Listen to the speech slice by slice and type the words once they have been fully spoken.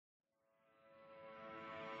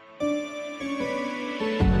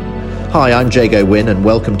Hi, I'm Jago Wynn and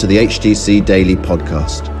welcome to the HTC Daily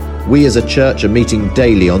Podcast. We as a church are meeting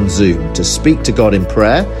daily on Zoom to speak to God in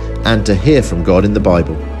prayer and to hear from God in the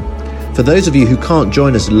Bible. For those of you who can't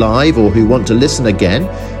join us live or who want to listen again,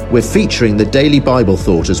 we're featuring the Daily Bible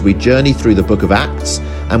Thought as we journey through the book of Acts,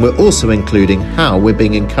 and we're also including how we're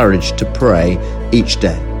being encouraged to pray each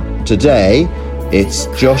day. Today, it's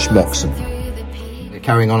Josh Moxon.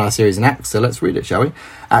 Carrying on our series in Acts, so let's read it, shall we?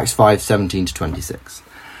 Acts 5:17-26.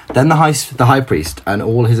 Then the high priest and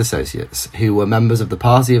all his associates, who were members of the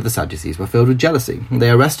party of the Sadducees, were filled with jealousy. They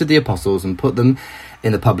arrested the apostles and put them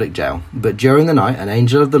in the public jail. But during the night, an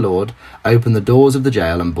angel of the Lord opened the doors of the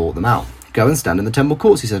jail and brought them out. "Go and stand in the temple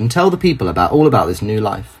courts," he said, "and tell the people all about this new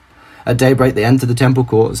life." At daybreak they entered the temple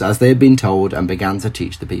courts, as they had been told, and began to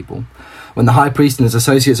teach the people. When the high priest and his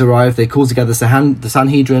associates arrived, they called together the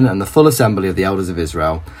Sanhedrin and the full assembly of the elders of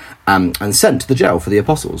Israel, and sent to the jail for the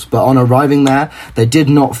apostles. But on arriving there, they did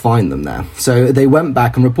not find them there. So they went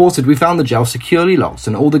back and reported, "We found the jail securely locked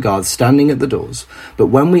and all the guards standing at the doors. But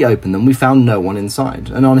when we opened them, we found no one inside."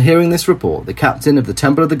 And on hearing this report, the captain of the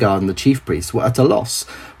temple of the guard and the chief priests were at a loss,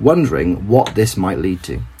 wondering what this might lead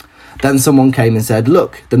to. Then someone came and said,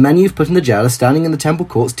 "Look, the men you've put in the jail are standing in the temple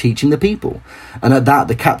courts teaching the people." And at that,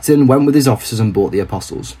 the captain went with his officers and brought the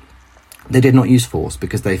apostles. They did not use force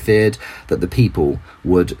because they feared that the people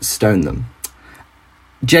would stone them.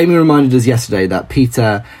 Jamie reminded us yesterday that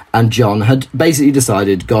Peter and John had basically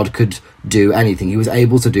decided God could do anything. He was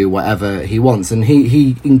able to do whatever he wants. And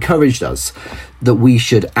he encouraged us that we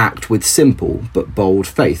should act with simple but bold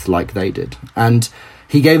faith like they did. And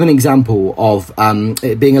he gave an example of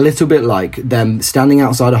it being a little bit like them standing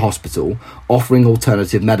outside a hospital offering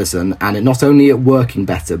alternative medicine, and it not only it working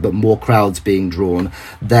better but more crowds being drawn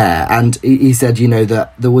there. And he said,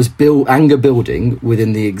 that there was anger building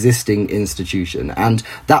within the existing institution, and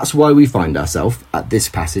that's why we find ourselves at this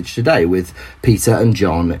passage today with Peter and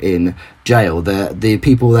John in jail. The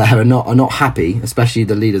people there are not happy, especially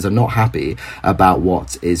the leaders are not happy about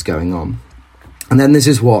what is going on. And then this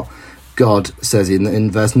is what God says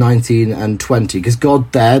in verse 19 and 20, because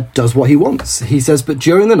God there does what he wants. He says, "But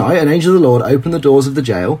during the night, an angel of the Lord opened the doors of the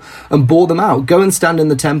jail and brought them out. Go and stand in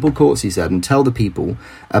the temple courts," he said, "and tell the people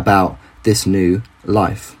about this new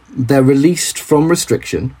life." They're released from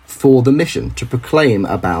restriction for the mission to proclaim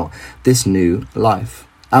about this new life.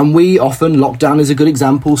 And we often, lockdown is a good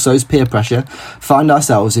example, so is peer pressure, find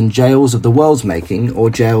ourselves in jails of the world's making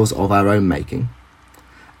or jails of our own making.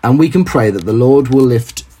 And we can pray that the Lord will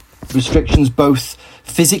lift restrictions both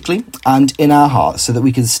physically and in our hearts so that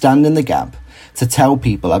we can stand in the gap to tell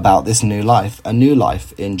people about this new life, a new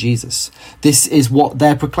life in Jesus. This is what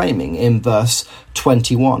they're proclaiming in verse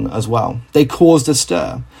 21 as well. They caused a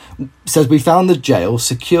stir. It says, "We found the jail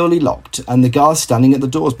securely locked and the guards standing at the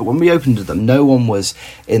doors, but when we opened them, no one was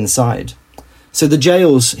inside." So the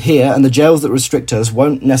jails here and the jails that restrict us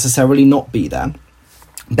won't necessarily not be there,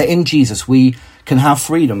 but in Jesus we can have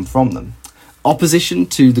freedom from them. Opposition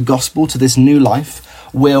to the gospel, to this new life,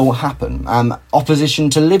 will happen. Opposition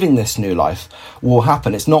to living this new life will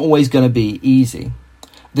happen. It's not always going to be easy.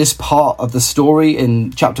 This part of the story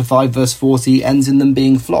in chapter 5, verse 40, ends in them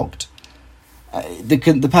being flogged.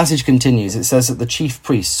 The passage continues. It says that the chief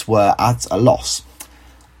priests were at a loss.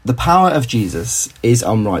 The power of Jesus is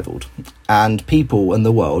unrivaled, and people in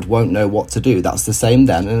the world won't know what to do. That's the same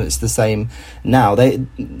then, and it's the same now.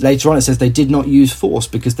 Later on it says they did not use force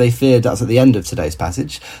because they feared, that's at the end of today's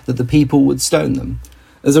passage, that the people would stone them.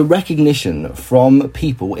 There's a recognition from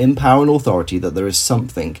people in power and authority that there is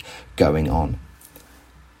something going on.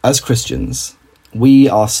 As Christians, we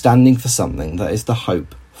are standing for something that is the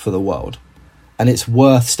hope for the world, and it's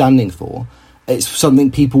worth standing for. It's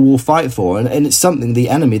something people will fight for, and it's something the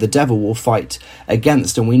enemy, the devil, will fight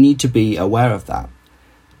against, and we need to be aware of that.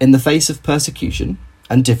 In the face of persecution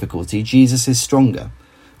and difficulty, Jesus is stronger.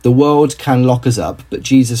 The world can lock us up, but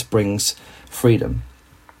Jesus brings freedom.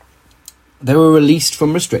 They were released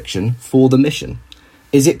from restriction for the mission.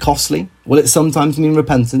 Is it costly? Will it sometimes mean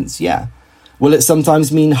repentance? Yeah. Will it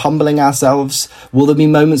sometimes mean humbling ourselves? Will there be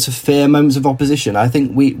moments of fear, moments of opposition? I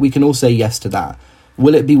think we can all say yes to that.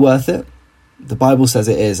 Will it be worth it? The Bible says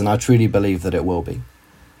it is, and I truly believe that it will be.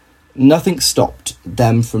 Nothing stopped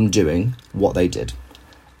them from doing what they did,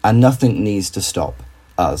 and nothing needs to stop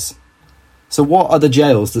us. So what are the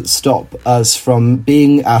jails that stop us from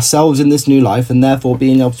being ourselves in this new life and therefore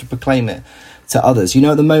being able to proclaim it to others?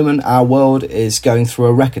 At the moment, our world is going through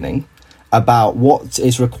a reckoning about what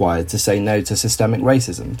is required to say no to systemic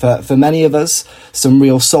racism. For many of us, some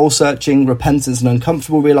real soul-searching, repentance and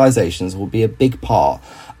uncomfortable realizations will be a big part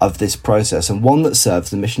of this process, and one that serves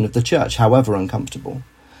the mission of the church, however uncomfortable.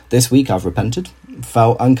 This week I've repented,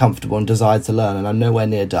 felt uncomfortable and desired to learn, and I'm nowhere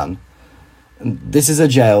near done. And this is a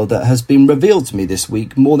jail that has been revealed to me this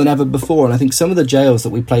week more than ever before, and I think some of the jails that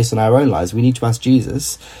we place in our own lives, we need to ask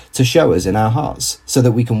Jesus to show us in our hearts so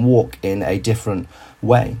that we can walk in a different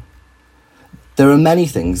way. There are many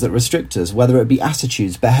things that restrict us, whether it be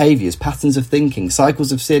attitudes, behaviours, patterns of thinking,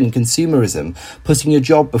 cycles of sin, consumerism, putting your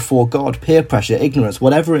job before God, peer pressure, ignorance,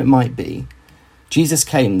 whatever it might be. Jesus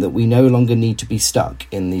came that we no longer need to be stuck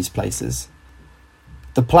in these places.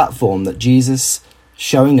 The platform that Jesus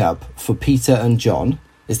showing up for Peter and John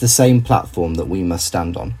is the same platform that we must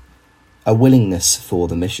stand on. A willingness for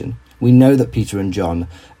the mission. We know that Peter and John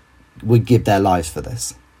would give their lives for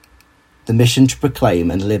this. The mission to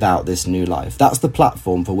proclaim and live out this new life. That's the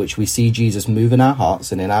platform for which we see Jesus move in our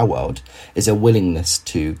hearts and in our world, is a willingness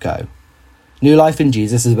to go. New life in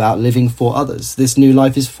Jesus is about living for others. This new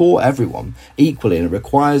life is for everyone equally, and it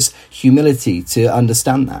requires humility to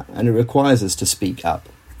understand that, and it requires us to speak up.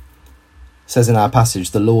 It says in our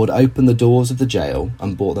passage, the Lord opened the doors of the jail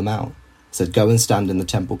and brought them out. It said, go and stand in the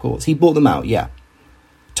temple courts. He brought them out, yeah.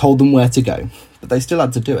 Told them where to go, but they still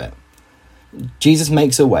had to do it. Jesus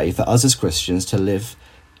makes a way for us as Christians to live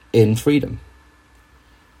in freedom.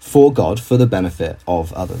 For God, for the benefit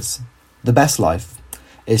of others. The best life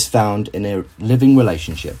is found in a living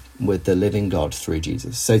relationship with the living God through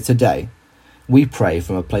Jesus. So today, we pray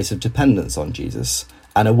from a place of dependence on Jesus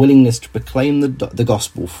and a willingness to proclaim the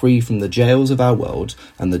gospel free from the jails of our world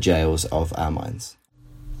and the jails of our minds.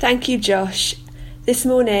 Thank you, Josh. This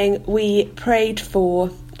morning we prayed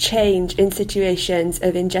for change in situations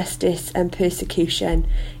of injustice and persecution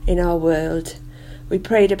in our world. We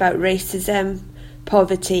prayed about racism,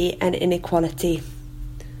 poverty and inequality.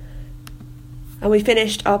 And we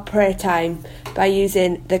finished our prayer time by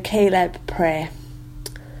using the Caleb prayer.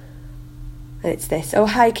 And it's this: O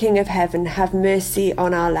High King of Heaven, have mercy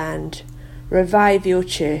on our land. Revive your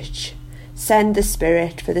church. Send the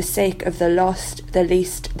Spirit for the sake of the lost, the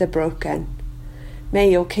least, the broken. May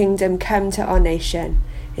your kingdom come to our nation.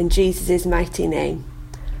 In Jesus' mighty name.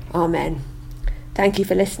 Amen. Thank you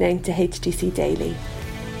for listening to HTC Daily.